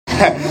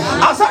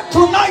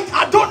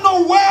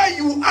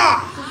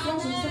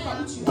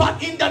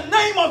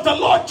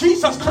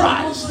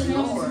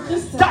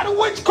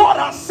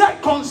has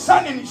said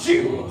concerning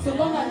you,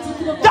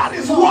 that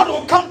is what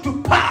will come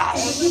to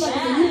pass.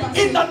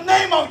 In the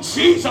name of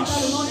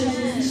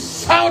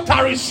Jesus. Shout,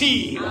 I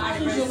receive.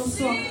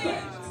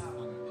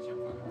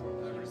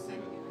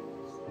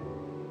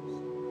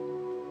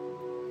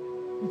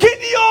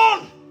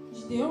 Gideon,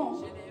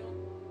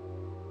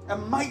 a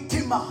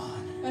mighty man.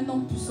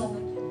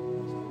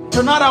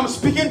 Tonight I'm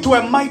speaking to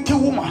a mighty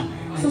woman.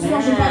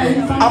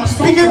 I'm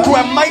speaking to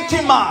a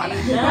mighty man.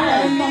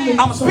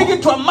 I'm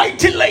speaking to a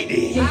mighty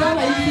lady.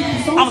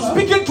 I'm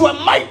speaking to a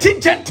mighty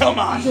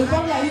gentleman.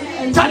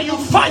 That you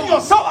find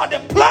yourself at a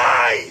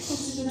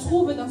place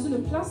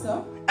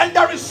and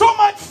there is so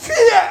much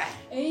fear.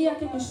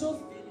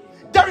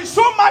 There is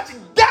so much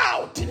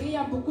doubt.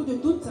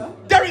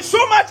 There is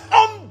so much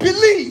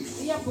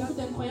unbelief.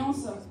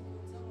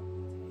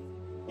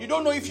 You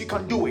don't know if you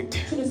can do it.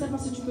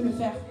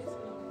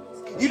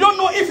 You don't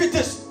know if it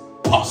is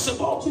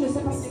possible. You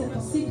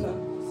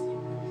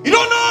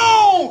don't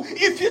know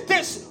if it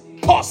is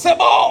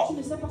possible.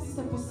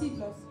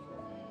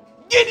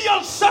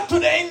 Gideon said to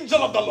the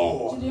angel of the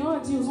Lord,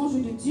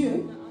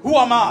 who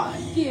am I?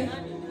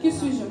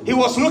 He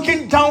was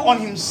looking down on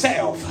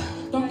himself.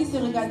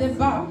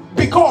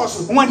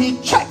 Because when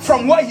he checked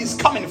from where he's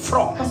coming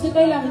from,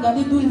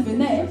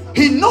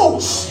 he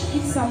knows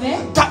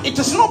that it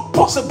is not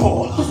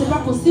possible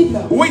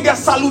with the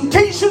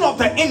salutation of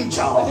the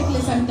angel.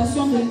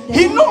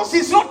 He knows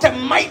he's not a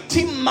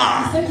mighty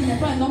man.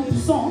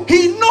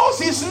 He knows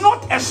he's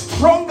not a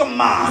strong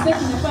man.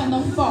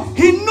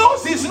 He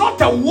knows he's not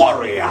a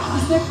warrior.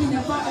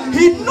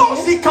 He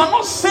knows he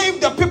cannot save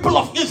the people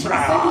of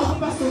Israel.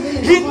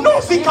 He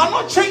knows he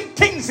cannot change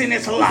things in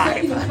his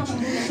life.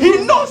 He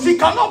knows he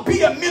cannot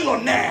be a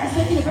millionaire.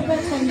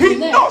 He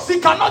knows he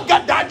cannot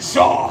get that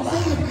job.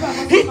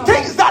 He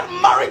thinks that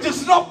marriage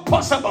is not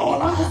possible.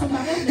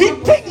 He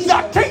thinks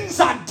that things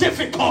are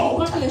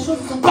difficult.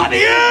 But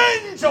the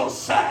angel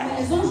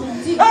said,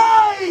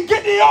 hey,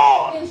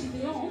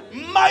 Gideon,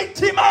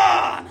 mighty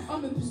man.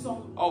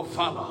 Oh,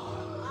 Father,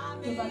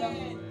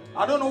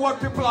 I don't know what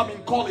people have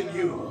been calling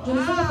you.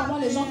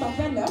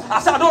 I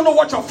said, I don't know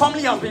what your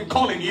family has been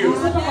calling you.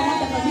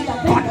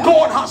 But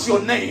God has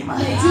your name.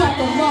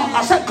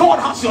 I said, God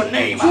has your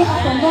name.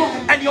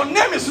 And your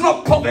name is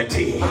not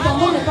poverty.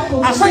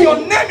 I said, your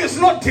name is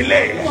not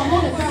delay.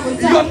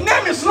 Your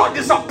name is not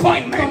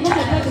disappointment.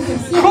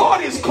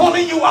 God is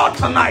calling you out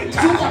tonight.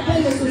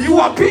 You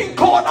are being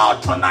called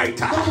out tonight.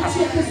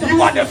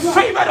 You are the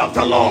favorite of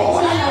the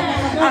Lord.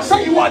 I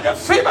said, you are the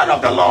favorite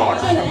of the Lord.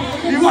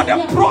 You are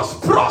the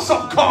prosperous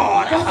of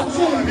God.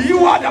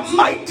 You are the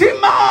mighty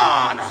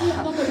man,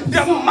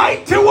 the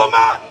mighty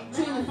woman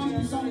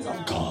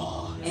of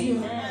God.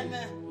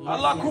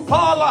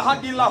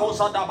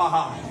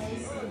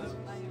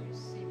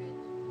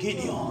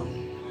 Gideon,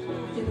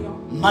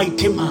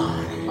 mighty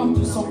man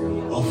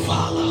of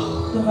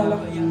valor.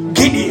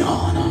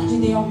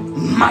 Gideon,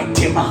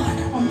 mighty man.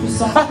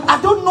 I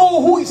don't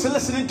know who is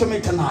listening to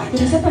me tonight.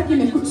 And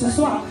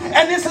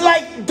it's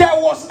like there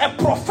was a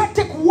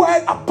prophetic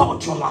word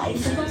about your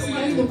life.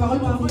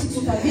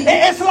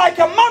 It's like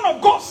a man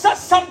of God says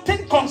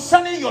something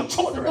concerning your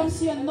children.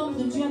 It's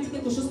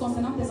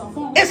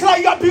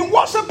like you have been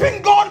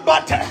worshiping God,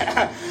 but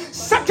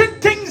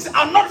certain things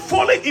are not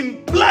falling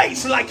in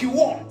place like you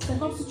want. And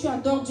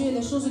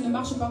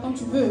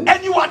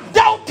you are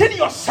doubting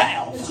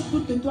yourself.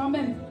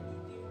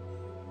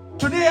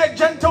 Today, a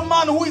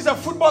gentleman who is a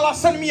footballer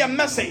sent me a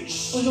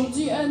message. He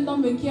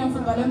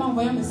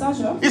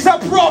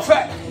said,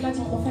 Prophet,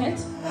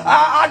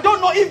 I don't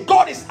know if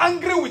God is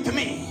angry with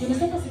me.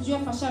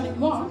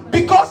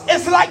 Because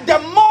it's like the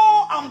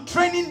more I'm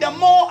training, the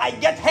more I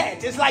get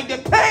hurt. It's like the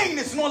pain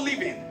is not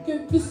leaving.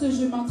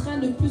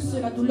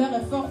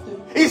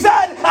 He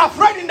said, I've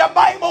read in the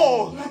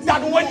Bible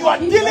that when you are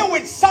dealing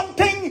with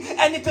something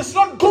and it is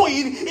not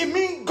going, it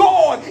means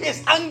God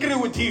is angry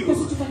with you.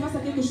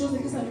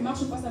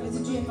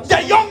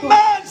 The young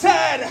man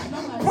said,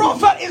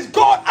 Prophet, is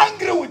God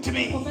angry with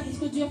me?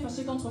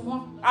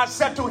 I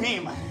said to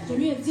him,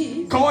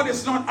 God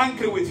is not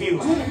angry with you.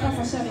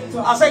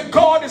 I said,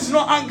 God is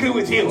not angry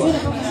with you.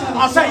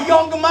 I said,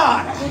 young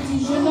man,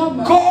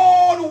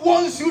 God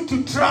wants you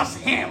to trust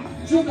him.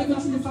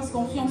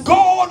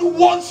 God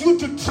wants you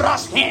to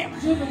trust him.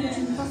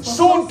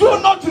 So do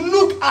not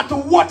look at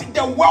what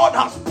the world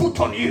has put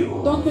on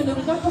you.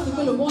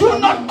 Do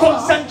not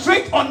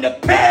concentrate on the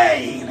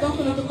pain.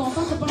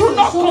 Do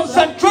not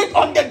concentrate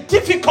on the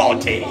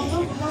difficulty.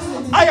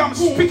 I am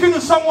speaking to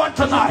someone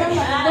tonight.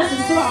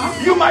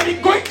 You might be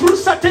going through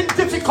certain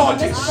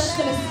difficulties.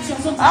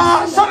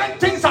 Certain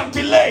things are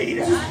delayed.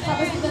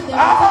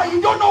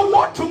 You don't know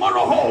what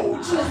tomorrow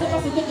holds.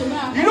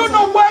 You don't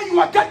know where you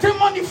are getting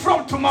money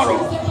from tomorrow.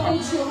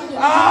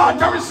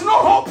 There is no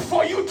hope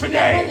for you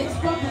today.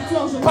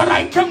 But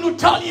I came to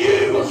tell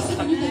you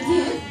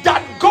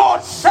that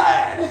God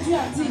said,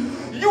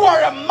 you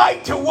are a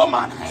mighty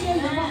woman.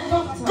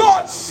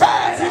 God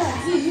said,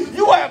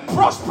 you are a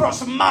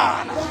prosperous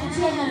man.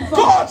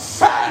 God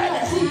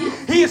said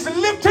He is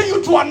lifting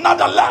you to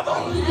another level.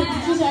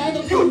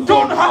 You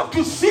don't have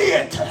to see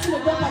it.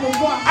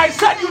 I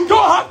said you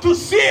don't have to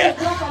see it.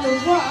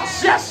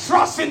 Just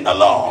trust in the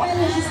Lord.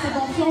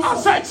 I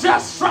said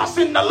just trust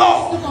in the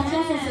Lord.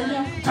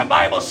 The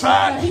Bible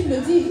said,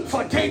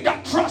 for they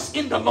that trust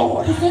in the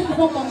Lord,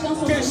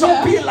 they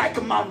shall be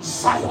like Mount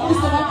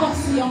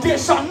Zion. They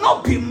shall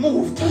not be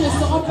moved.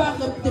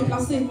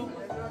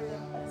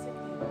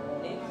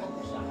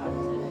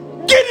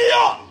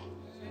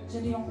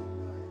 Gideon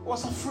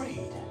was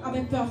afraid.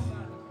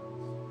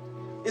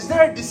 Is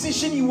there a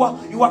decision you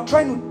are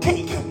trying to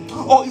take,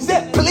 or is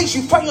there a place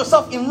you find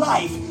yourself in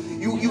life?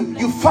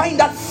 You find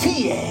that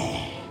fear.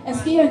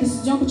 Est-ce qu'il y a une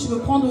décision que tu veux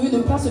prendre ou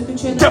une place que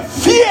tu es dans? The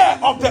fear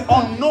of the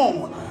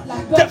unknown. La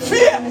peur de la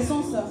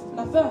connaissance,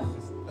 la peur.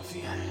 The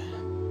fear.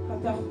 La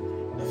peur.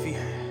 The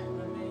fear.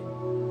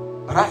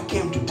 But I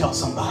came to tell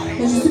somebody.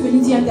 Mais je suis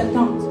venu dire à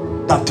quelqu'un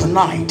that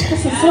tonight. Que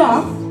ce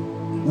soir,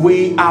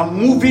 we are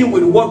moving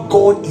with what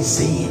God is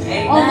saying.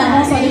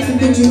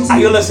 Are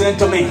you listening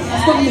to me?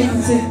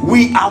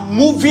 We are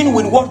moving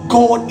with what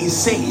God is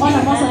saying.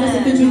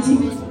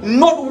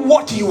 Not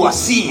what you are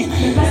seeing.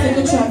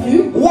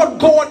 What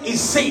God is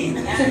saying.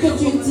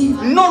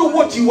 Not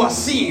what you are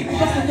seeing.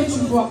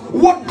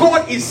 What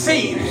God is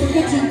saying.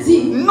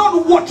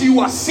 Not what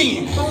you are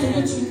seeing.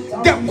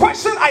 The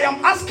question I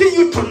am asking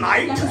you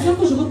tonight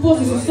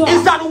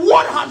is that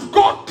what has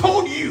God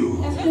told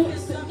you?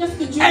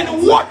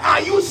 And what are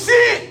you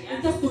seeing?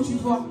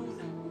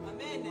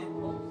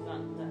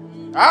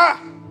 Ah.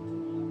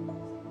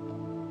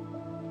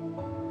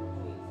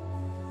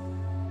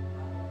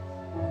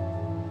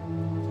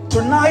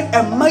 Tonight,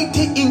 a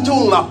mighty angel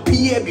will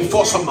appear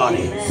before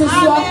somebody. You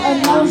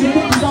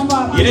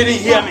didn't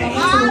hear me.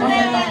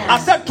 I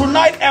said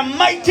tonight, a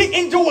mighty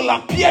angel will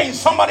appear in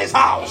somebody's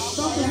house.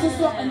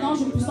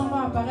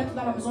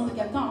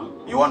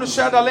 You want to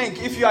share the link?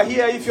 If you are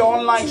here, if you're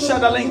online, share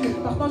the link.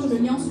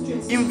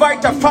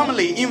 Invite a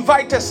family,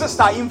 invite a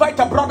sister, invite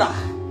a brother.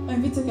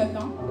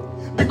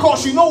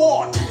 Because you know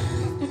what?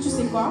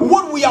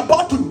 What we are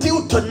about to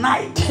do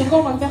tonight,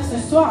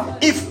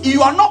 if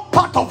you are not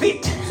part of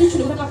it,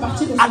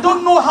 I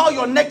don't know how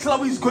your next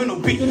level is going to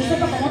be.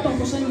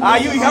 Are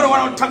you hearing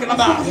what I'm talking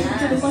about?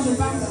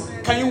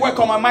 Can you work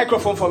on my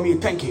microphone for me?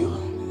 Thank you.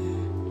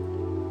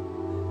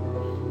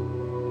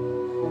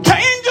 The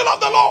angel of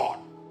the Lord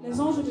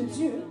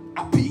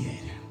appeared.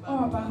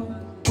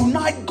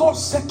 Tonight God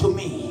said to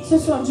me,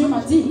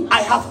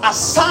 I have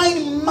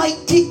assigned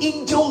mighty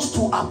angels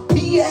to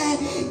appear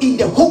in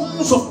the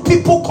homes of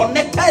people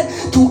connected,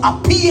 to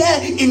appear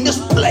in this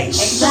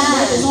place.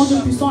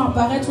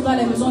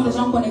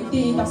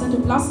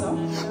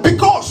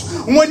 Because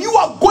when you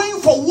are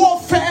going for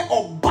warfare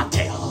or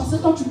battle,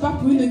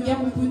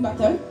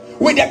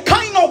 with the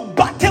kind of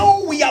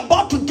battle we are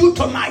about to do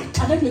tonight,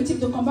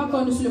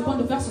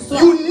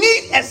 you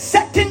need a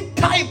certain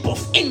type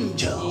of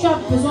angel. The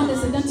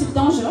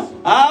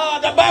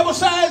Bible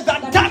says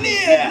that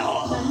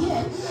Daniel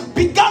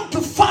began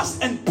to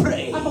fast and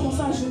pray.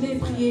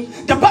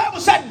 The Bible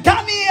said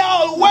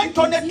Daniel went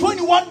on the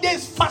 21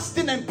 days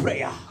fasting and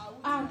prayer.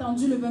 And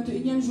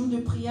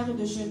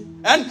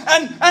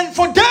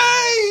for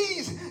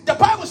days, the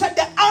Bible said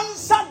the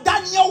answer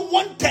Daniel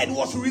wanted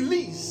was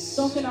released.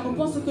 Donc la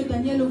réponse que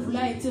Daniel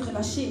voulait a été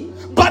relâchée.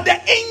 But the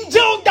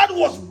angel that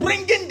was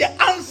bringing the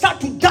answer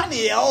to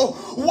Daniel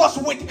was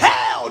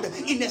withheld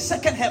in the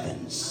second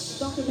heavens.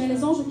 Donc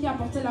les anges qui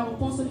apportaient la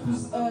réponse pour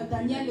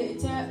Daniel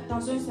étaient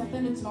dans une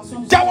certaine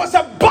dimension. There was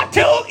a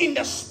battle in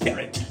the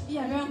spirit. Il y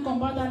avait un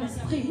combat dans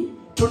l'esprit.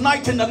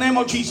 Tonight, in the name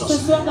of Jesus, ce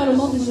soir, dans le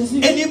nom de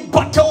Jésus, any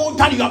battle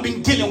that you have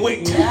been dealing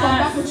with,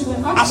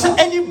 I said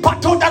any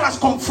battle that has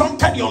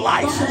confronted your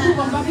life,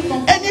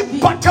 any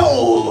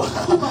battle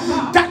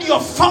that your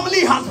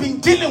family has been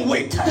dealing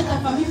with,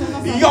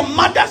 your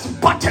mother's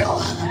battle,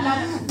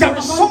 there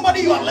is somebody,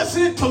 you are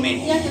listening to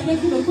me,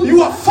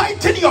 you are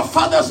fighting your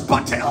father's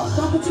battle.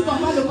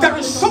 There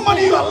is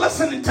somebody, you are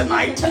listening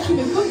tonight,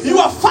 you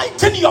are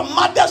fighting your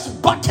mother's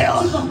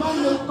battle.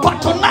 But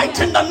tonight,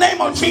 in the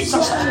name of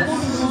Jesus,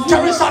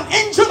 there is an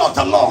angel of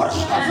the Lord,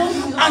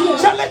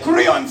 angelic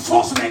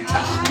reinforcement.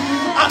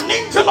 An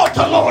angel of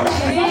the Lord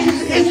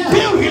is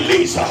being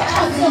released.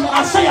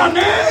 I say an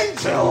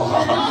angel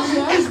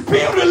is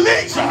being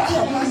released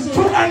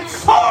to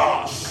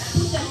enforce.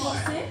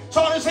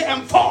 Somebody say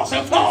enforce,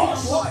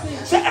 enforce.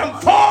 Say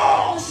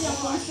enforce.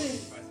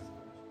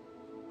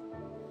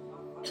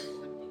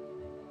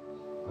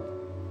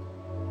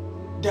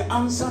 The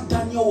answer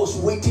Daniel was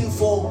waiting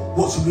for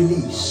was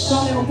released.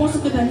 Dans les réponses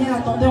que Daniel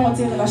attendait ont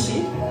été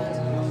relâchées.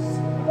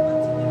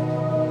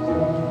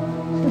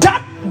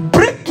 That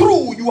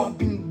breakthrough you have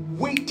been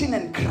waiting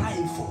and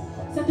crying for.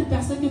 Cette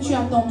personne que tu as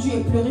attendu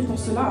et pleuré pour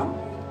cela.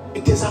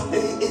 It has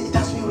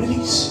been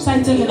released. Ça a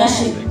été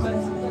relâché.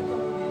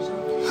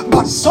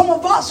 But some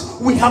of us,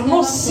 we have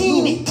not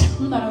seen it.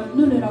 Nous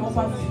ne l'avons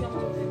pas vu.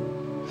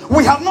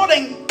 We have not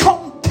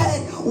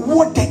encountered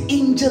what the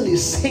angel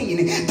is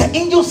saying. The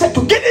angel said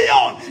to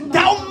Gideon,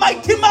 thou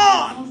mighty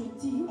man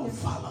of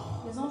valor.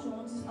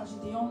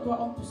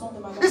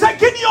 He said,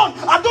 Gideon,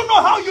 I don't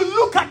know how you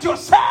look at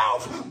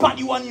yourself, but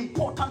you are an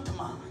important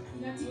man.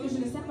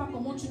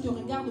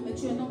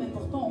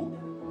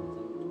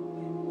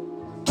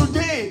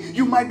 Today,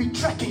 you might be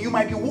trekking, you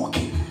might be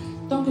walking.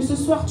 Donc ce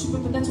soir, tu peux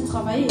peut-être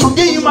travailler.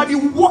 Today, you might be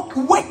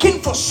working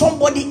for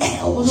somebody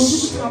else.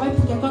 Aujourd'hui, tu travailles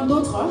pour quelqu'un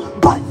d'autre.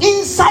 But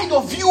inside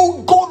of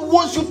you, God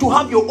wants you to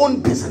have your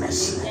own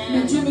business.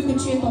 Mais Dieu veut que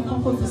tu aies ton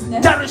propre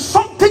business. There is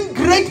something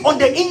great on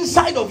the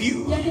inside of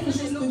you. Il y a quelque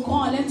chose de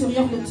grand à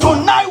l'intérieur de toi.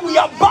 Tonight, we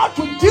are about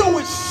to deal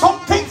with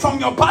something from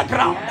your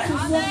background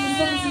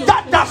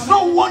that does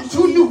not want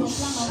to lose.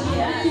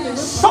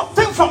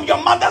 Something from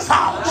your mother's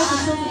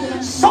house.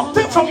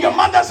 Something from your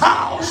mother's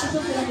house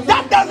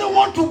that doesn't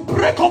want to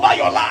break over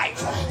your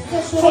life,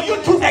 for you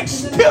to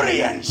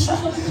experience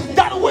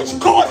that which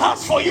God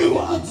has for you.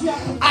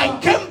 I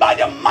came by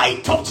the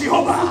might of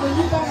Jehovah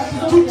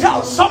to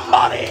tell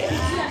somebody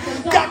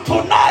that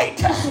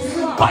tonight,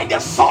 by the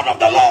sword of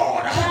the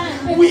Lord,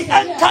 we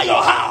enter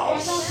your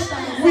house.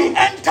 We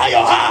enter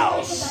your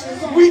house.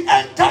 We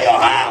enter your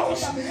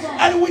house,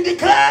 and we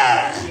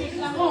declare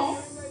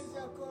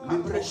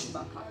liberation.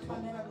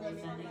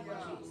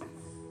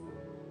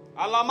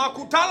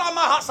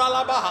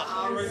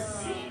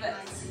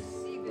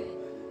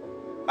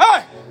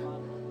 Hey!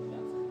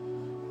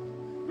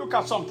 Look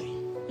at something.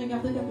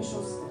 Regardez quelque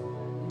chose.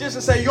 This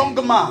is a young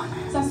man.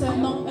 Ça c'est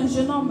un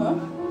jeune homme.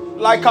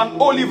 Like an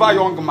Oliver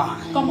young man.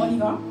 Comme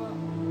Oliver.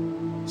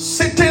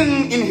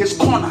 Sitting in his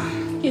corner.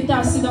 Qui était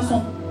assis dans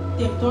son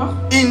territoire.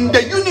 In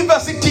the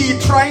university,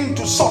 trying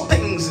to sort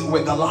things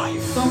with the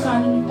life. Donc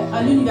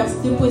à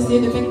l'université pour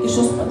essayer de faire quelque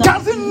chose.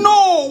 Doesn't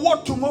know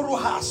what tomorrow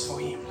has for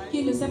him.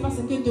 Qui ne sait pas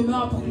ce que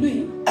demain a pour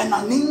lui. And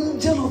an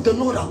angel of the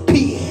Lord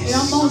appears. Et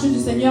un ange du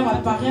Seigneur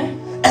apparaît.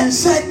 And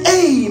said,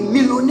 hey,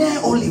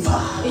 millionaire Oliver.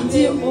 Et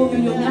dit au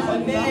millionnaire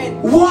Oliver.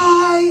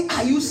 Why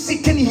are you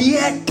sitting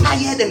here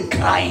tired and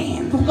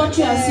crying? Pourquoi tu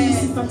es assis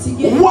ici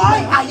fatigué?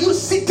 Why are you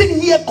sitting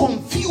here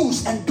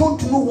confused and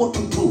don't know what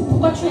to do?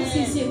 Pourquoi tu es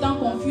assis ici étant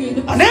confus et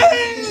ne An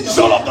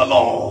angel of the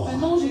Lord.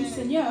 Un ange du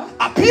Seigneur.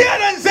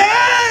 Appeared and said,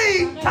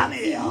 hey,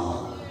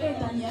 Daniel.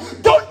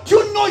 Don't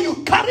you know you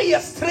carry a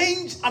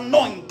strange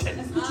anointing?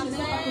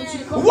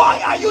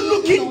 Why are you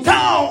looking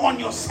down on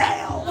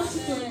yourself?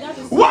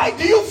 Why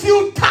do you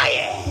feel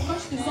tired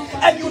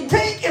and you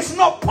think it's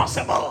not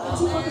possible?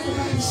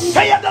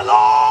 Say the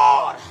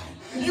Lord,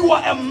 you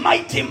are a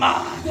mighty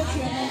man.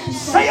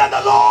 Say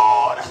the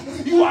Lord,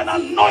 you are an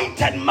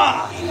anointed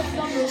man.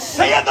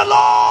 Say the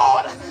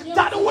Lord,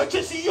 that which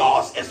is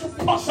yours is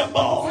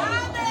possible.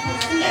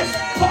 It's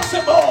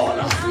possible.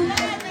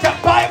 The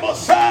Bible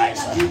says,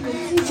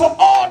 for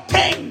all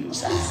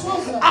things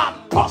are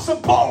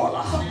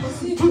possible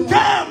to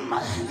them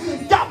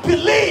that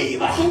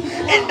believe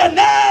in the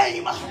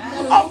name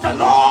of the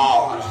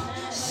Lord.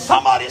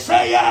 Somebody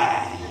say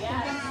yeah.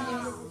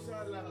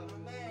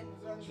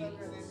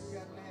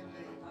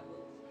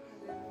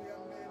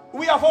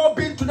 We have all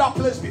been to that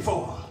place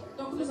before.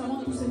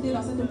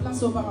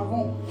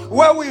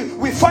 Where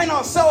we find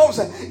ourselves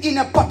in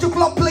a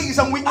particular place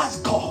and we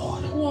ask God.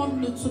 I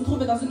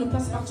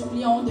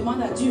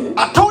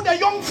told a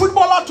young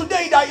footballer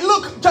today that,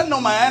 look,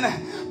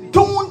 gentlemen,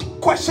 don't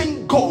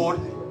question God,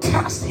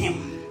 trust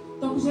Him.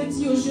 Donc j'ai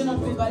dit aux jeunes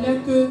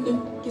footballeurs que ne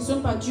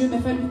questionne pas Dieu, mais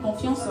fais-lui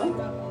confiance.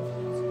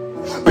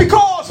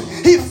 Because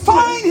he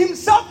finds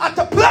himself at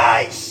a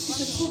place. Il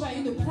se trouve à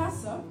une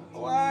place.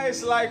 Why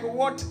it's like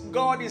what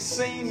God is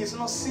saying, he's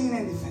not seeing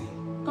anything.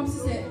 Comme si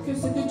c'est que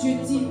ce que Dieu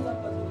dit,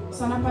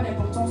 ça n'a pas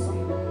d'importance.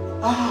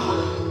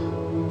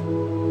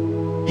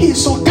 He is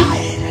so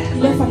tired.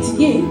 Il est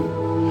fatigué.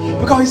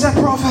 Because he's a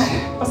prophet.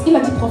 Parce qu'il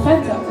a dit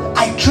prophète.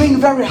 I train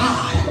very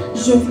hard.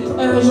 Je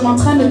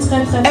m'entraîne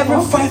très fort.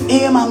 Every 5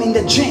 a.m. I'm in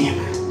the gym.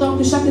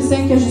 Donc chaque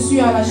 5 je suis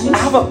à la gym. I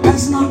have a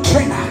personal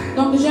trainer.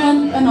 Donc j'ai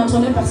un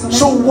entraîneur personnel.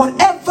 So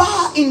whatever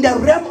in the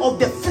realm of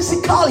the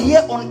physical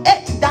here on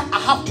earth that I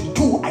have to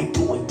do, I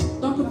do it.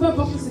 Donc peu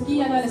importe ce qu'il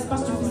y a dans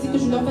l'espace du physique que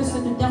je dois faire sur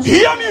cette terre.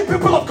 Hear me,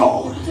 people of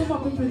God.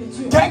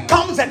 There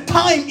comes a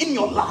time in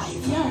your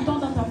life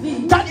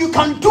that you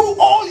can do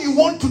all you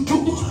want to do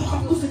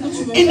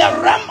in the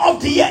realm of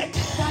the earth.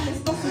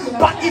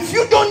 But if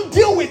you don't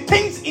deal with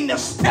things in the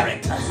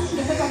spirit,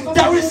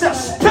 there is a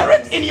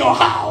spirit in your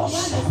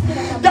house.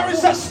 There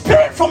is a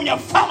spirit from your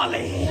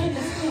family.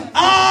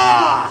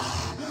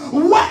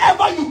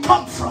 Wherever you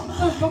come from,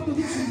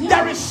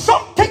 there is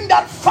something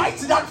that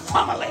fights that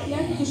family.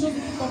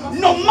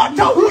 No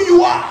matter who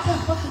you are,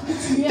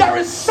 there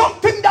is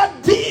something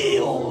that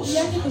deals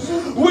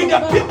with the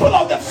people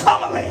of the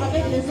family.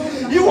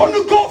 You want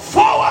to go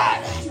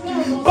forward,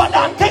 but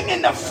that thing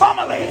in the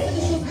family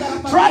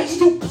tries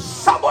to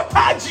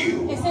sabotage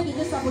you.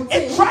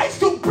 It tries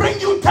to bring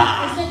you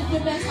down.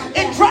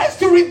 It tries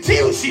to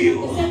reduce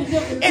you.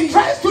 It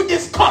tries to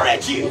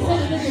discourage you.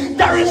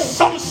 There is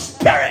some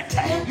spirit,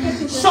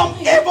 some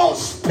evil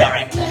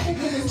spirit,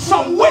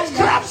 some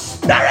witchcraft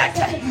spirit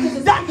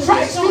that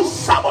tries to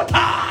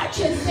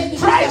sabotage,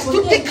 tries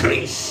to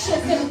decrease,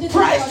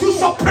 tries to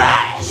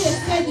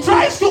suppress,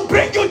 tries to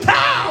bring you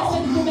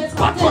down.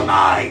 But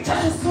tonight,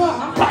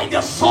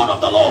 sword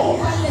of the Lord.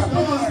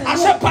 I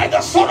said, by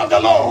the sword of the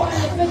Lord,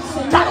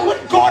 that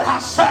what God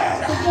has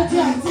said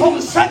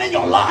concerning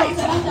your life,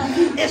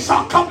 it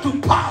shall come to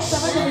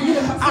pass.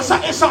 I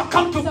said, it shall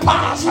come to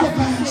pass.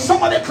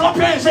 Somebody clap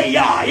here and say,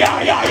 yeah.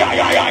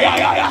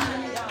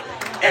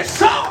 It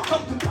shall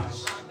come to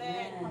pass.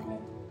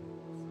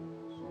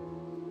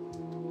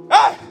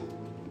 Hey,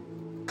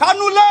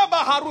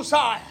 Kanuleba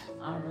Harusai.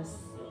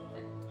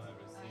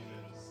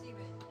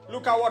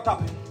 Look at what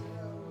happened.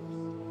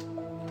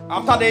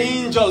 After the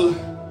angel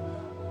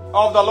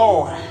of the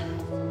Lord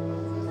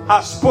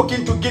has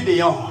spoken to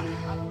Gideon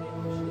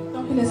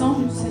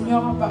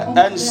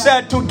and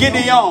said to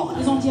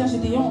Gideon,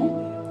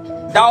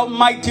 thou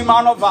mighty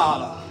man of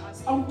valor,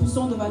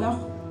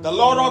 the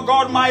Lord our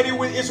God mighty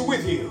is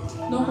with you.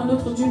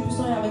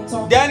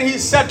 Then he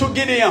said to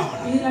Gideon,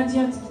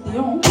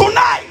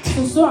 tonight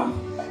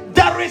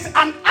there is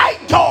an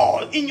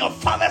idol in your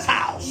father's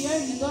house. He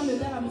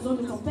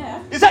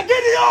said,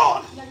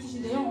 Gideon,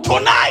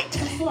 tonight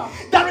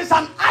there is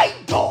an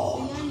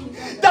idol.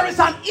 There is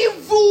an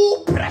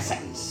evil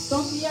presence.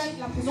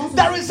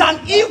 There is an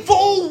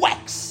evil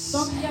works.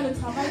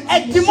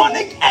 A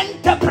demonic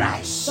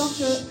enterprise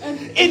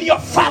in your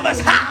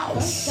father's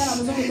house.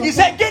 He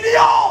said,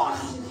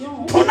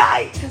 Gideon,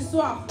 tonight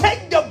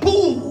take the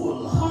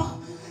bull,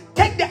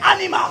 take the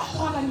animal,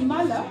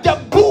 the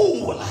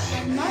bull,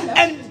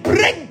 and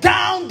break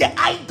down the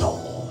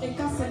idol.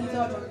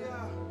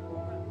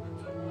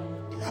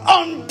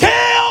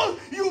 Until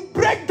you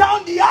break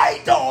down the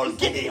idol,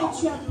 Gideon,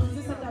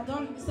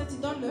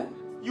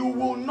 you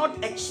will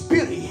not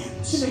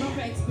experience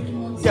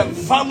the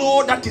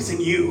valor that is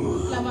in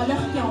you.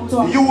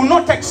 You will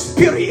not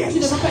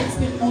experience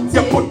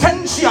the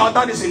potential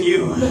that is in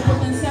you.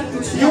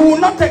 You will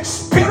not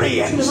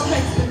experience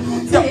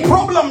the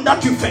problem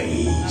that you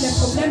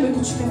face.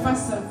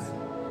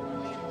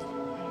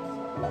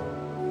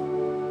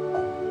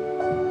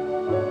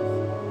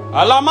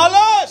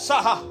 Alamale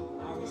Saha.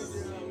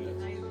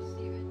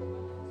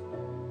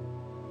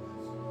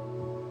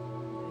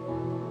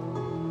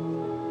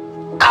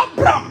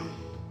 Abraham,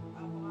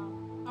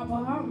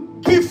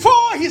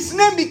 before his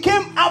name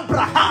became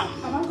Abraham,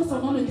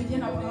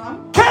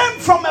 came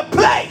from a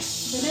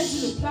place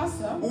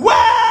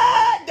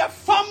where the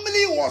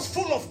family was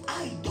full of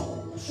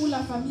idols.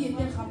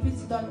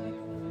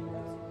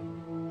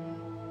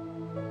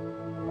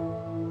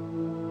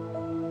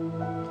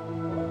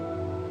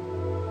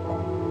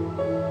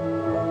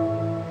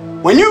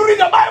 When you read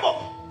the Bible,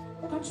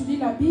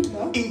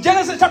 in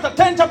Genesis chapter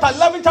 10, chapter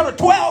 11, chapter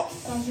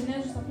 12,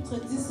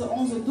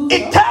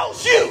 it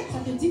tells you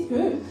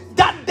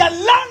that the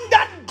land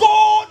that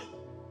God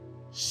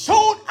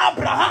showed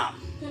Abraham,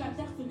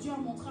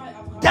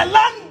 the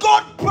land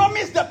God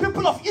promised the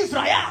people of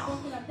Israel,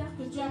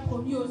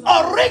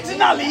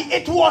 originally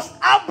it was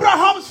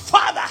Abraham's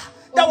father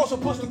that was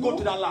supposed to go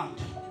to that land.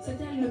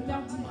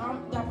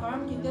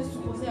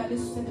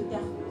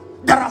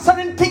 There are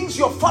certain things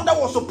your father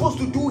was supposed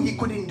to do, he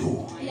couldn't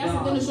do. There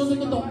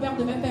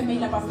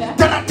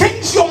are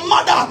things your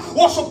mother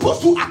was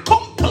supposed to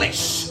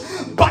accomplish,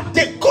 but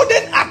they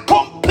couldn't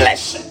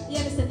accomplish it.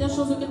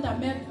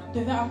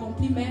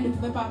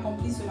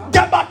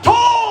 The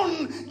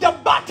baton, the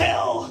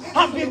battle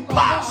has been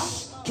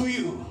passed to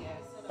you.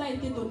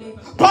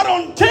 But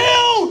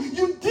until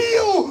you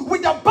deal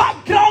with the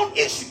background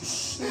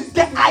issues,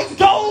 the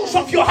idols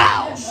of your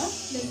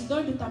house,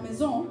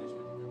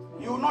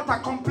 you will not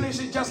accomplish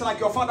it just like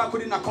your father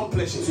couldn't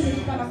accomplish it.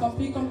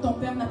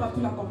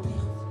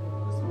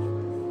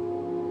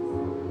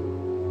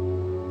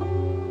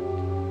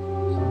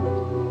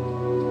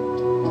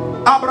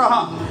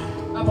 Abraham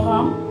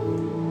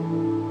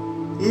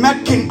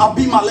met King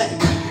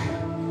Abimelech,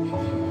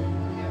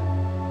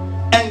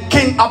 and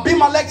King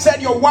Abimelech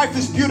said, your wife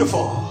is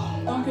beautiful.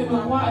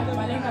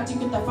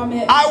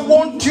 I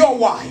want your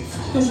wife.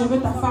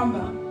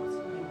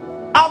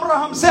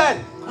 Abraham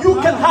said, you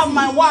can have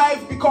my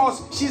wife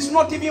because she's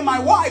not even my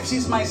wife,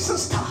 she's my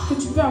sister.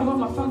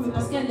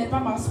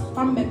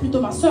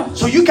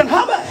 So you can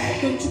have her.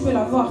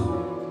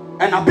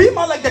 And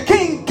Abimelech the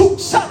king took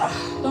Sarah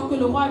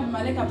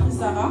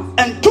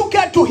and took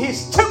her to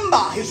his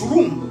chamber, his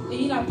room,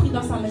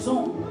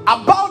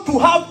 about to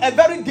have a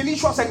very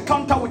delicious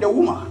encounter with the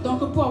woman. Then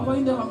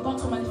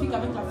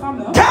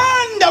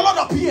the Lord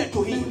appeared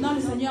to him.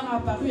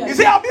 He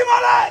said,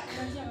 Abimelech,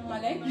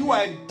 you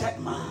are a dead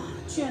man.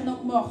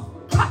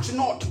 Touch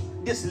not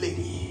this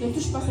lady,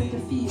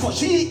 for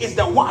she is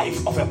the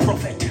wife of a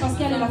prophet. Touch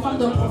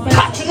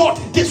not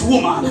this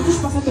woman,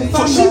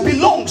 for she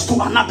belongs to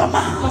another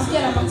man.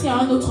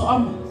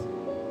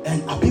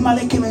 And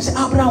Abimelech came and said,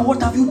 Abraham,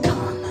 what have you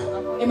done?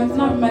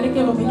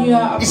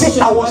 He said,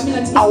 I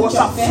was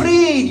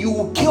afraid you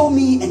would kill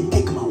me and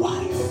take my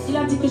wife.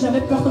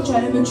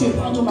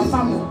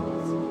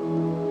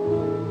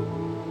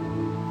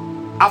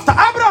 After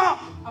Abraham,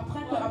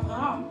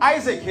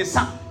 Isaac, his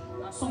son,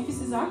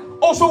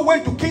 also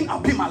went to King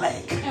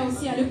Abimelech.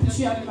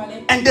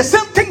 And the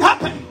same thing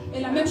happened.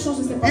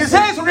 He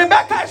says,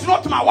 Rebecca is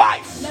not my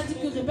wife.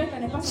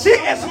 She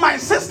is my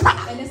sister.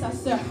 Elle est sa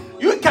sœur.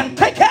 You can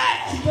take her.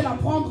 Tu peux la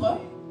prendre.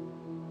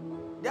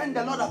 Then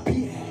the Lord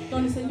appeared.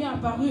 Donc le Seigneur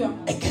apparut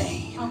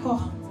again.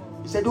 Encore.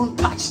 He said, don't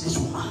touch this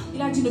woman.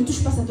 Il a dit, ne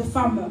touche pas cette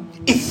femme.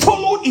 It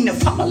followed in the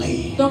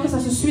family. Donc ça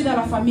se suit dans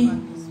la famille.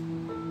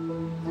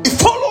 It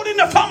followed in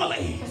the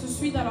family. Ça se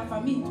suit dans la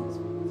famille.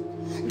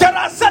 There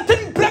are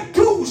certain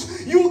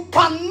breakthroughs you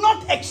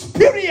cannot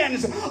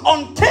experience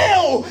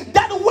until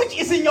that which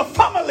is in your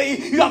family,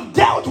 you have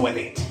dealt with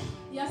it.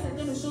 Il y a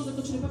certaines choses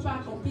que tu ne peux pas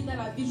accomplir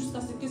dans la vie jusqu'à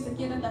ce que ce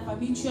qui est dans ta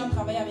famille, tu as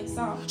travaillé avec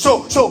ça.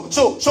 So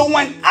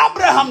when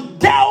Abraham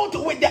dealt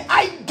with the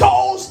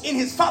idols in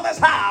his father's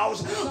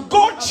house,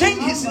 God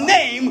changed his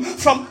name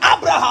from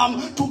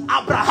Abraham to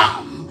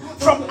Abraham.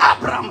 From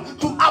Abram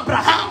to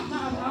Abraham.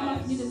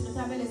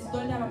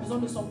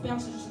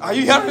 Are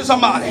you hearing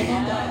somebody?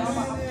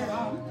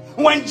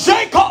 When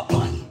Jacob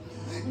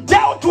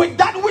dealt with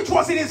that which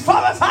was in his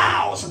father's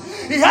house,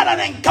 he had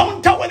an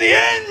encounter with the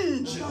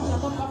angel.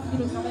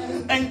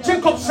 And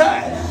Jacob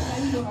said,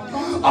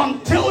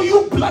 until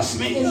you bless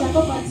me,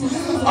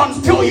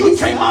 until you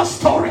change my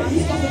story,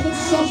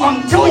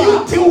 until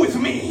you deal with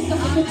me,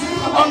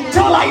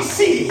 until I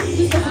see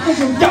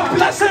the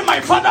blessing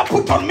my father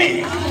put on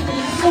me,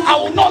 I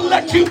will not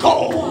let you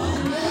go.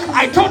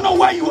 I don't know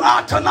where you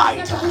are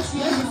tonight,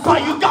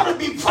 but you got to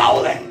be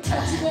violent.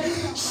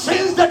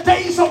 Since the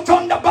days of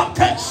John the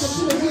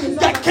Baptist,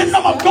 the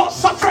kingdom of God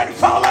suffered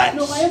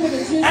violence,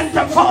 and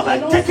the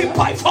violent take it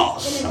by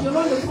force.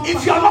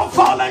 If you are not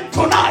violent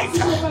tonight,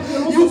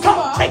 you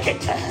can't take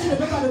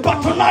it.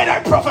 But tonight I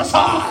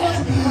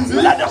prophesy,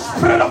 let the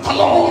Spirit of the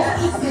Lord,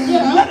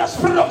 let the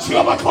Spirit of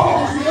Jehovah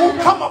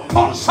come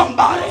upon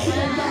somebody.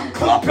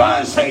 Clap your hands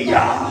and say,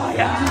 yeah,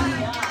 yeah.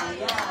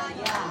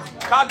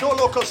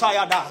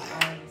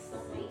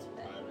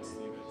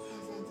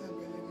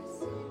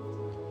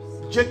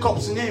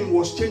 Jacob's name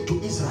was changed to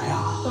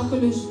Israel. Donc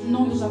le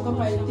nom de Jacob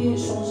a été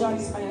changé à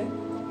Israël.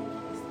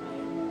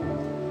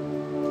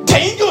 The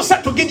angel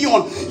said to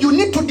Gideon, you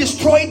need to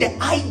destroy the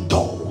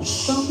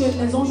idols. Donc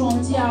les anges ont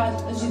dit à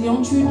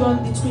Gideon, tu dois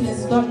détruire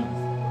les idoles.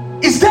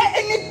 Is there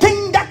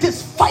anything that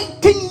is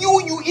fighting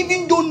you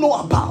even don't know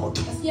about?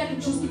 Est-ce qu'il y a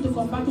quelque chose qui te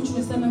combat que tu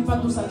ne sais même pas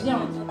d'où ça vient?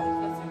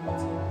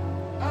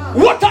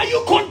 What are you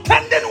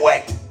contending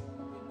with?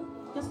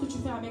 Qu'est-ce que tu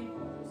fais avec?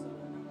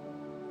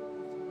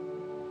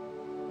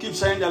 Keep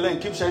sharing the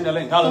link. Keep sharing the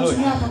link. Hallelujah.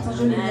 Continue à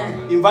partager le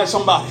lien. Invite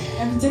somebody.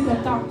 Invitez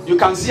quelqu'un. You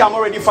can see I'm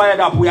already fired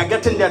up. We are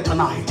getting there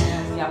tonight.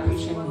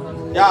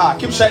 Yeah,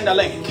 keep sharing the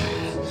link.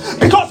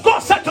 Because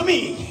God said to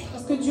me,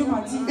 Parce que Dieu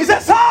m'a dit, He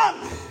said, son,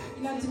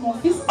 il a dit, mon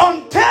fils,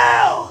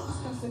 until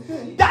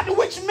that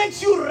which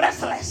makes you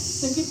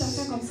restless, ce qui t'a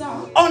fait comme ça,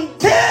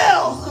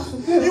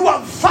 until you are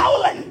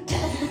violent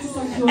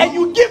and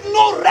you give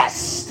no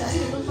rest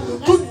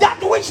to that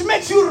which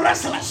makes you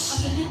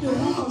restless,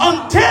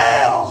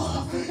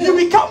 until you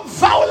become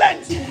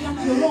violent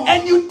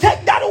and you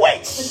take that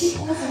weight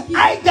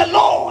I, the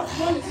Lord,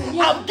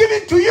 have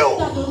given to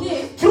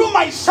you through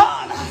my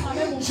Son,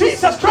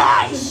 Jesus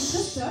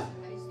Christ,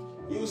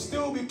 you will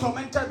still be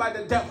tormented by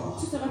the devil.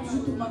 tu seras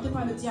toujours tourmenté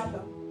par le diable.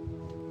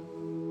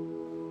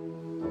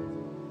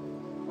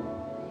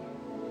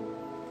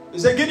 He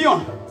said,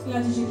 Gideon, Il a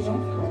dit, Gideon,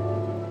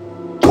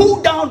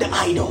 pull down the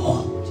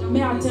idol.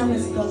 mets à terre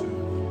les idoles.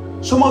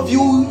 Some of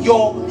you,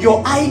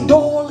 your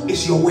idol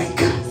is your work.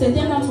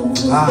 Certains d'entre vous, vos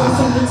idoles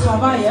sont votre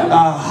travail.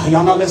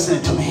 You're not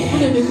listening to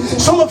me.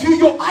 Some of you,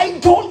 your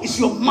idol is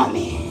your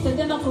money.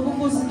 Certains d'entre vous,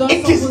 vos idoles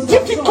It sont is vos argent.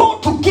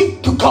 difficult to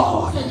give to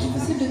God. C'est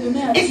difficile de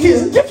donner à It Dieu.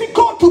 is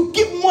difficult to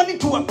give money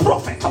to a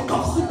prophet of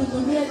God. De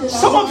donner de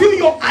Some l'argent. of you,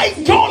 your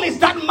idol is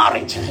that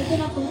marriage. Certains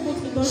d'entre vous,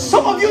 votre idole,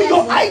 Some of you,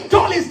 your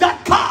idol is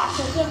that car.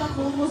 certains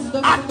d'entre vous, vos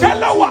idoles,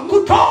 Atela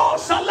wakuto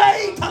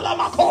salei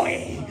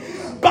talamakoi.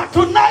 But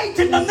tonight,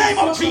 in the name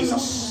of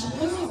Jesus,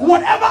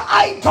 whatever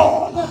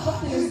idol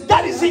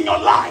that is in your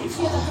life,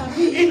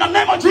 in the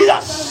name of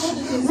Jesus,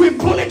 we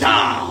pull it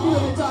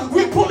down.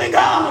 We pull it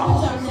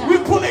down. We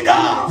pull it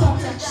down.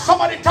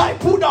 Somebody type,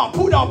 pull down,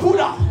 pull down, pull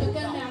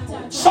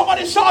down.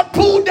 Somebody shout,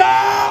 pull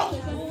down.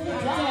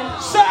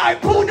 Say, I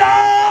pull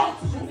down.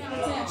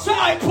 Say,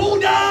 I pull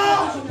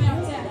down.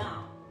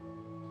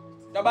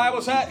 The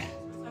Bible said,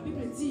 La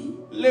Bible dit,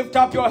 lift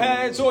up your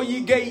heads, O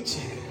ye gates,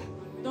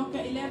 donc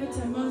élève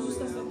tes mains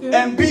jusqu'à ce que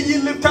and be ye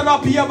lifted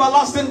up, ye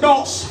everlasting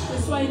doors,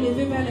 sois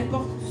élevé vers les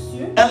portes du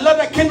ciel, and let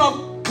the King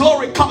of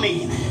glory come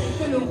in.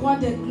 et que le roi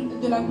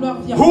de la gloire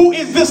vienne. Who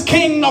is this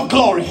King of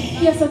glory?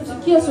 Qui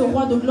est ce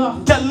roi de gloire?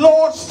 The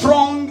Lord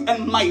strong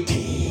and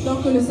mighty.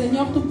 Donc le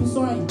Seigneur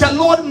tout-puissant est. The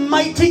Lord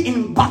mighty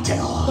in battle.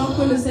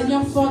 Donc le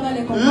Seigneur fort dans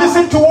les combats.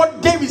 Listen to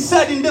what David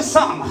said in this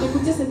psalm.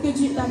 Écoutez ce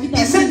que David a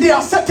He said dit. there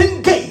are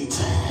certain gates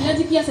Il a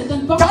dit qu'il y a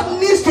certaines portes that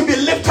needs to be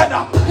lifted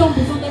up. qui ont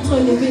besoin d'être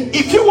élevées.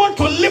 If you want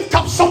to lift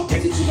up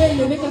something, Si tu veux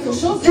élever quelque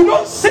chose, you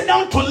don't sit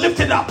down to lift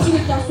it up. tu ne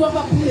t'assois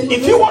pas pour l'élever.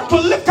 If you want to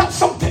lift up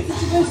something,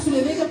 Si tu veux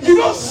soulever quelque you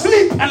chose, don't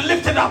sleep and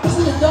lift it up.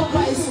 tu ne dors pas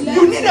et soulèves.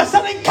 You need a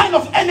certain kind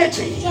of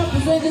energy. Tu as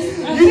besoin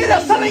de You need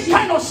a certain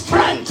kind of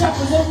strength tu as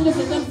besoin de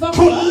certaines forces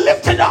to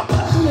lift it up.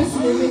 pour le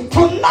soulever.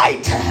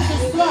 Tonight,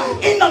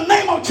 in the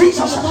name of of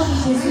Jesus.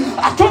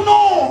 I don't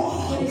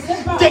know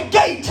the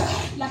gate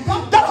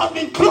that has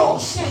been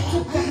closed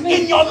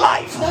in your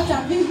life,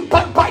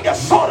 but by the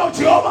sword of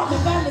Jehovah,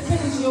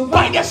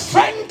 by the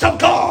strength of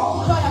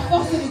God,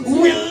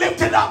 we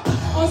lift it up.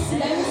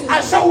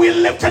 I said we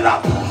lift it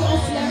up.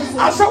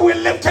 I said we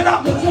lift it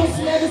up.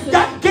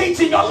 That gate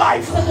in your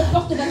life,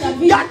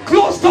 that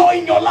closed door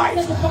in your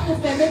life,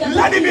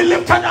 let it be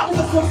lifted up.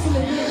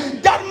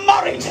 That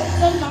marriage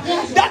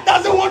that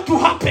doesn't want to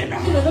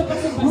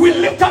happen, we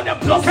lift up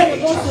the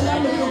blockade.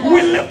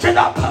 We lift it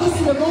up.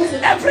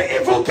 Every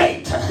evil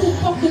gate,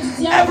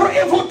 every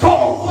evil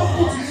door,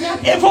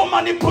 evil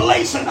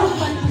manipulation,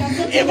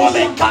 evil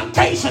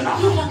incantation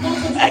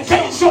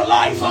against your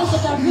life,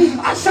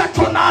 I said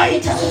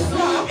tonight,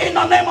 in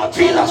the name of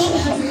Jesus,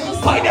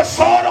 by the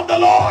sword of the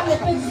Lord,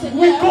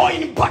 we go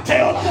in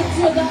battle.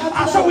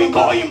 I said we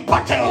go in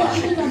battle.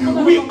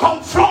 We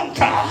confront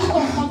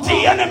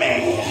the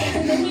enemy,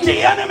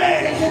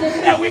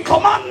 and we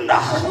command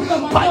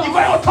by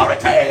divine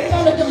authority,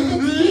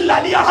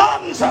 let your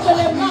hands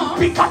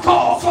be cut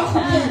off.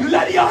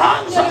 Let your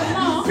hands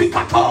be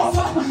cut off.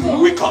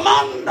 We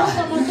command,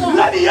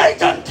 let the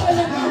agent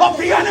of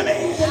the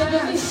enemy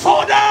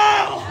fall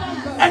down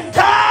and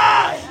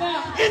die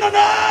in the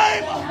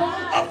name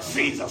of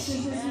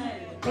Jesus.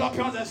 Clap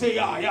your hands and say,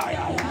 yeah.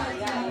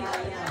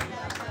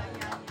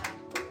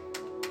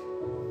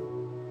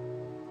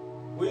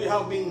 We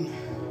have been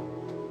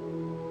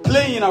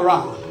playing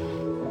around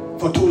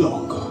for too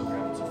long.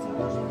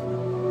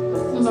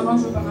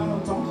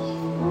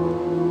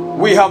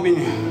 We have been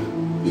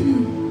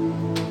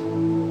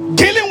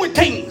dealing with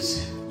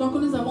things. Donc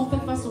nous avons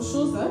fait face aux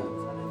choses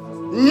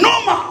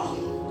normal.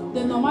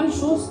 Des normales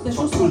choses, des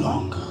choses too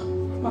long.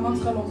 Pendant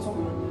très longtemps.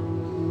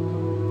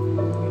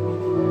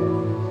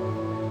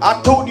 I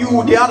told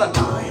you the other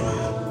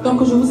time.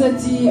 Donc je vous ai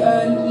dit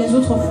les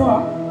autres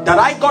fois that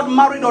I got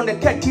married on the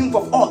 13th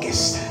of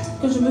August.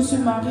 Que je me suis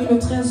mariée le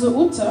 13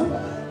 août.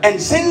 And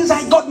since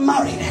I got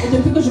married, et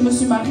depuis que je me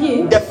suis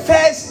mariée, the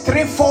first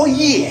 3-4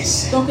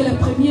 years, donc les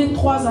premières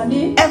 3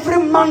 années, every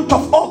month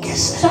of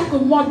August, chaque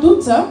mois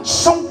d'août,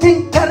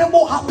 something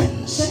terrible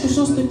happens. Quelque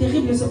chose de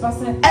terrible se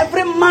passait.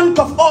 Every month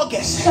of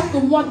August, chaque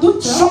mois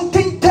d'août,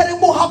 something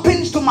terrible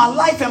happens to my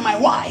life and my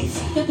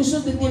wife. Quelque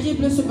chose de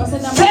terrible se passait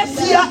dans ma vie.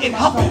 First year it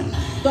happened.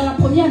 Dans la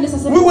première année, ça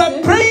s'est passé. We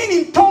were praying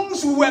in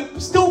tongues. We were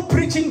still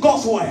preaching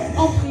God's word.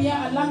 On priait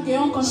à langue et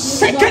on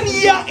continuait. Second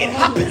year it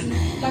happened.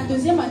 La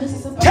deuxième année, ça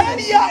s'est passé. Third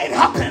year it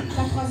happened.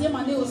 La troisième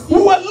année aussi.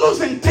 We were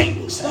losing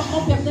things. Donc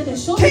on perdait des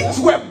choses. Things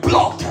were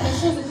blocked. Les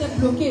choses étaient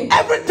bloquées.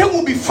 Everything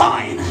will be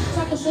fine.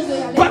 Chaque chose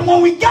allait. But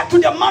when we get to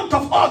the month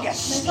of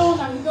August, mais quand on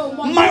arrivait au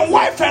mois my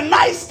wife and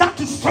I start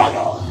to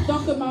struggle.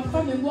 Donc ma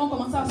femme et moi on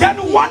commençait à Then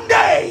one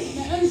day,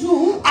 mais un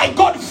jour, I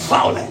got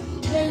violent.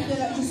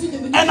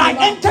 And I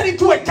entered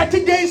into a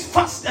 30 days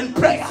fast and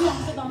prayer.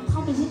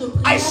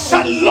 I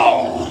said,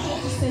 Lord,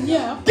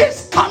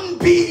 this can't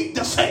be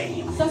the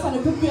same.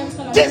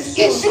 This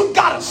issue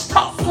gotta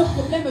stop.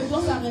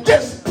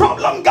 This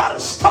problem gotta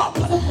stop.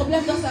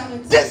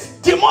 This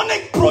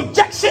demonic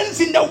projections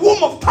in the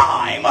womb of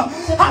time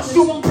has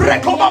to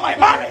break over my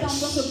marriage.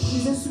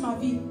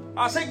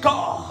 I say,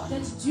 God.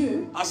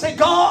 I say,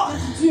 God.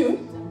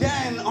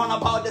 Then on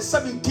about the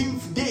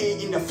 17th day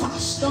in the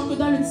fast, donc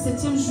dans le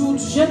 17e jour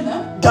du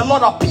jeûne, the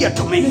Lord appeared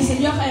to me. Le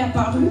Seigneur est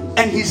apparu.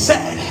 And he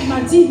said, il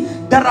m'a dit,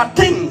 there are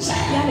things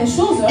il y a des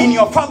choses in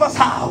your father's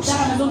house dans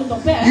la maison de ton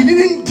père, you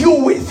didn't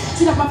deal with.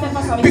 Tu n'as pas fait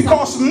face avec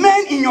because ça.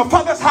 Men in your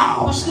father's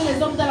house, parce que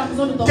les hommes dans la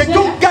maison de ton they père,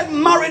 don't get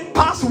married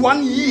past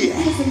 1 year.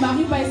 Ils ne se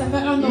marient pas et ça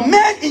fait 1 an.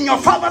 Men in your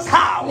father's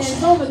house,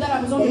 les hommes dans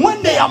la maison de when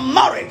ton they père, are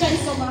married, quand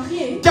ils sont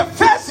mariés, the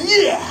first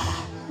year,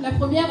 la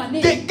première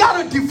année, they got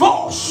a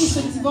divorce. Ils se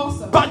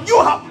divorcent. But you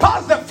have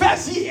passed the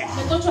first year.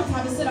 Mais toi, tu as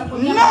traversé la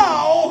première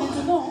now, année.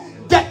 Maintenant,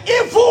 the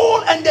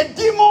evil and the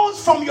demons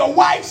from your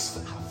wife's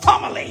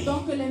family,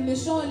 donc les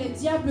méchants et les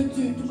diables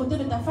du côté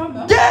de ta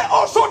femme, they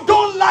also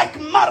don't like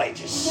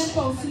marriages. Ils n'aiment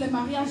pas aussi les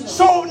mariages.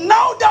 So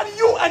now that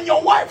you and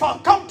your wife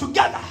have come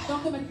together,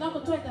 donc maintenant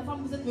que toi et ta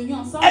femme vous êtes venus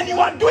ensemble, and you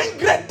are doing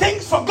great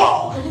things for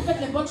God, et vous faites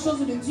les bonnes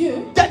choses de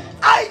Dieu, the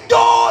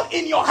idol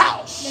in your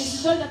house, les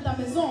idoles dans ta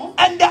maison,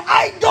 and the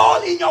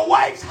idol in your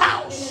wife's et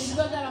house, les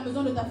idoles dans la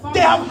maison de ta femme, they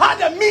have had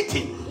a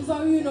meeting. Ils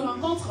ont eu une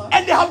rencontre.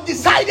 And they have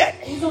decided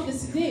ils ont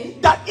décidé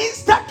that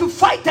instead to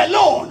fight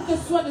alone, que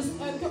soit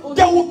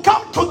they will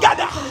come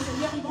together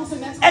ils vont se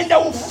mettre and they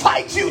will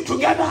fight you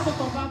together.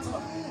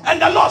 And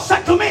the Lord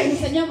said to me, le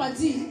Seigneur m'a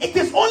dit, it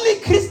is only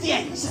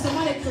Christians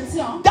seulement les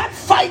chrétiens that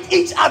fight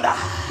each other.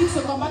 qui se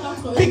combattent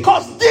entre eux.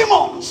 Because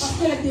demons, parce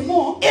que les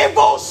démons,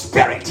 evil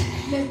spirit,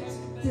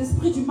 les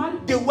esprits du mal,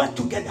 they work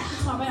together.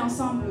 Ils travaillent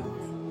ensemble.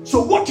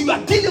 So what you are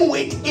dealing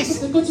with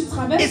is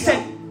a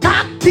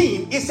tag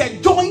team, it's a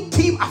joint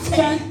team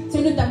affair. C'est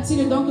une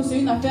tactile, donc c'est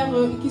une affaire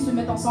qui se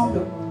met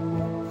ensemble.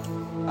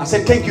 I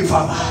said, thank you,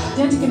 Father.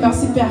 Dieu dit que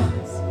merci, Père.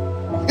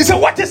 He said,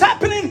 what is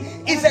happening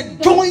is a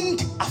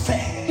joint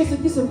affair. Que ce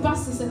qui se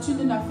passe, c'est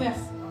une affaire.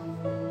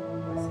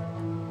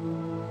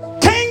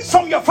 Things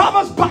from your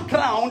father's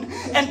background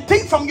and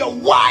things from your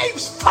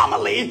wife's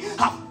family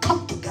have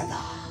come together.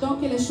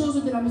 que les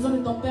choses de la maison de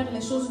ton père et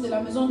les choses de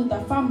la maison de ta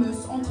femme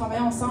ont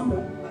travaillé ensemble.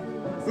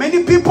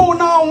 Many people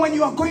now, when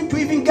you are going to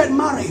even get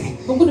married,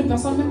 beaucoup de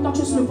personnes, même quand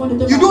tu es sur le point de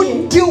te you marier,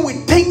 don't deal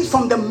with things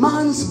from the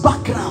man's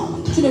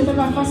background. Tu ne fais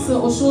pas face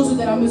aux choses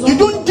de la maison. You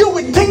don't deal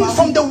with things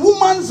from the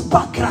woman's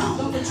background.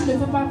 Donc tu ne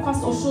fais pas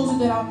face aux choses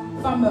de la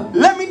femme.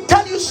 Let me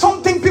tell you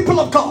something, people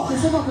of God.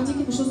 Je sais pas vous dire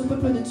quelque chose au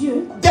peuple de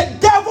Dieu. The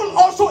devil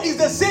also is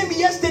the same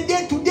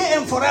yesterday, today,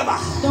 and forever.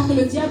 Donc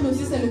le diable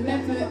aussi c'est le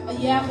même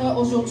hier,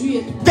 aujourd'hui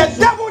et tout. The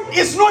devil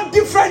is not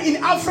different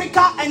in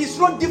Africa and it's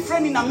not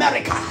different in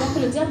America.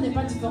 Donc le diable n'est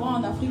pas différent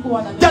en Afrique ou en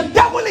Amérique. The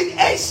devil in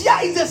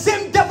Asia is the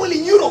same devil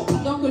in Europe.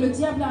 Donc le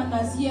diable en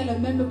Asie est le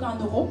même qu'en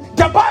Europe.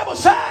 The Bible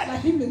said La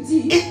Bible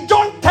dit in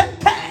John 10:10.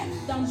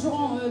 Dans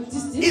Jean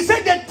 10:10. He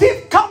said the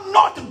thief come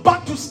not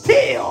but to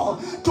steal,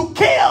 to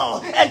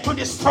kill and to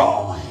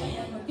destroy.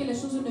 Que les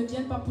choses ne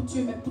viennent pas pour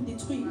tuer mais pour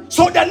détruire.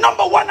 So the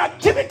number one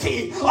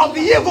activity of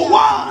the evil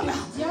one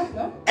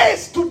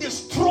is to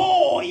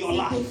destroy your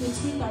life.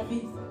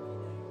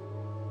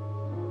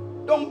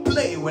 Don't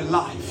play with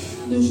life.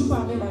 Ne joue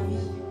pas avec la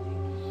vie.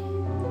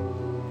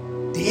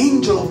 The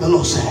angel of the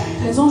Lord said,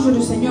 les anges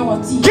du Seigneur ont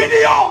dit,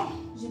 Gideon,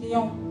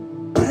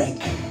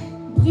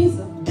 brise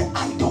the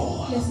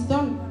idol les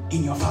idoles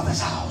in your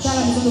father's house. Dans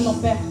la maison de ton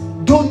père.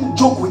 Don't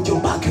joke with your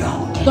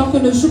background. Donc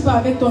ne joue pas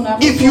avec ton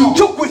arrière-plan. If you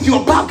joke with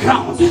your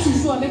background, si tu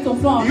joues avec ton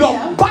plan your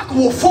arrière, back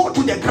will fall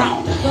to the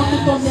ground. Donc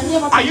ton dernier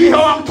va Are you hear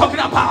what I'm talking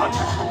about?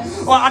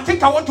 Well, I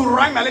think I want to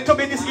rhyme a little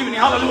bit this evening.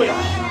 Hallelujah.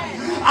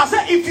 I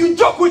said, if you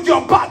joke with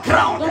your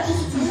background,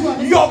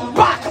 your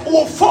back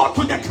will fall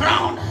to the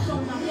ground.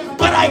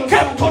 But I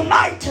came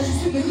tonight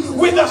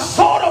with the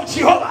sword of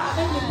Jehovah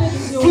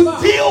to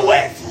deal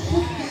with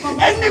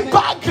any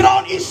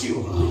background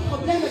issue,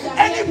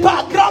 any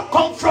background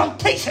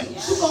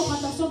confrontations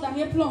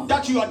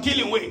that you are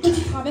dealing with.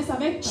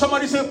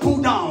 Somebody say,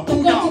 pull down,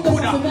 pull down, pull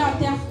down.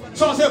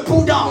 Someone say,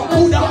 pull down,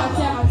 pull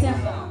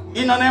down.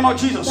 In the name of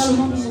Jesus.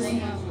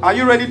 Are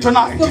you ready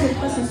tonight?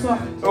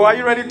 Oh, are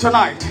you ready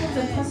tonight?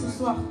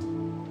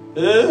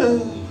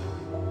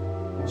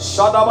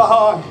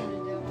 Shadabahai.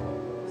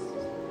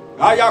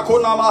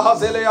 Ayakuna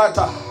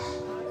mahazeleata.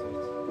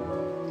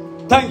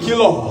 Thank you,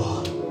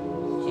 Lord.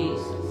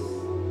 Jesus.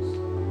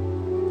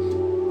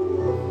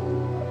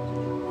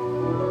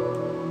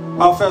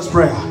 Our first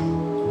prayer.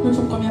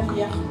 Notre première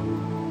prière.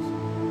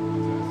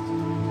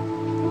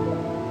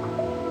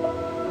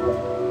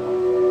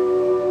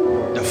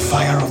 The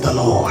fire of the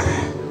Lord.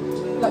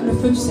 Le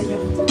feu du Seigneur.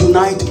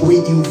 Tonight we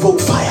invoke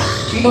fire.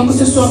 Donc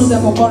ce soir nous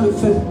invoquons le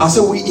feu. I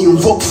said we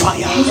invoke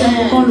fire. Nous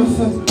invoquons le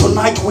feu.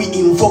 Tonight we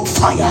invoke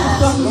fire.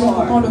 Ce soir nous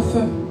invoquons le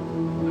feu.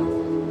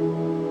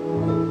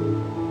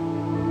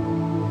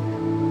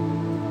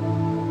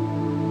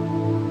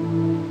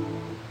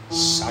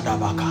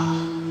 Sadabaka.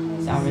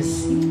 I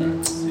receive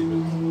it.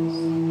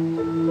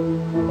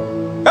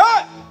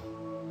 Hey!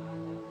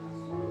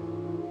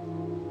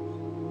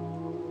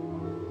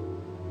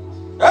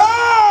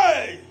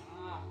 Hey!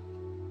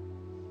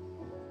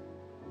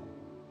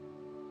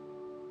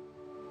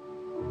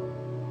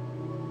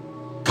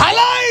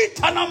 Kalai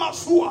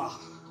Tanamasua.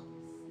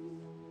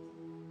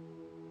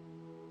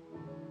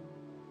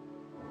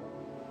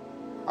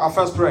 Our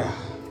first prayer.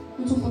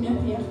 Notre première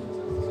prière.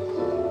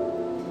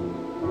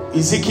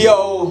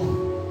 Ezekiel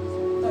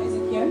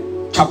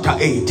chapter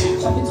 8.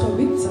 Chapitre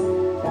 8.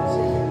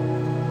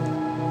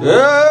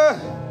 Yeah.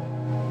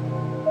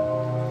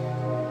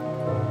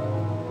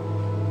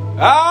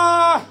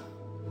 Ah,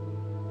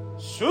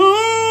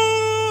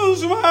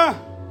 Suzma.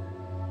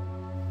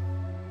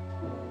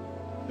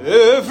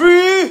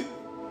 Every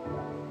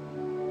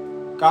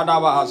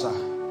Kadabahasa.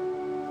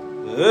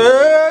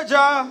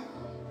 Eja.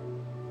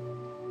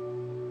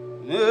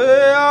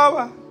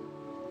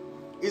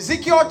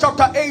 Ezekiel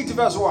chapter 8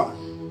 verse 1.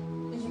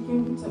 Ézéchiel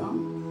 8,